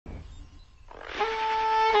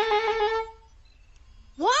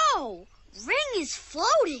is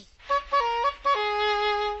floating.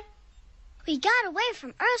 We got away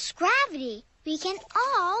from Earth's gravity. We can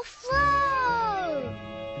all float.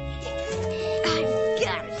 I've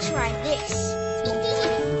got to try this.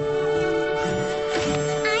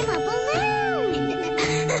 I'm a balloon.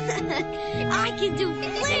 I can do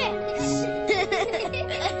flips.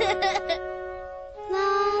 La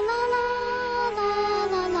la la la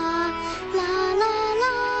la la la la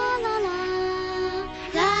la la la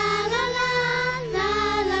la la la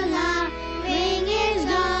la la. Ring is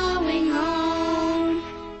going home.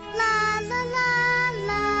 La la la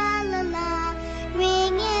la la la.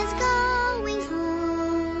 Ring is going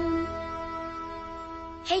home.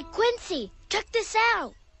 Hey, Quincy, check this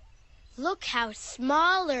out. Look how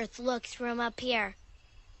small Earth looks from up here.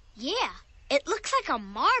 Yeah, it looks like a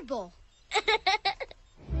marble.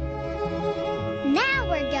 Now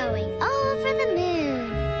we're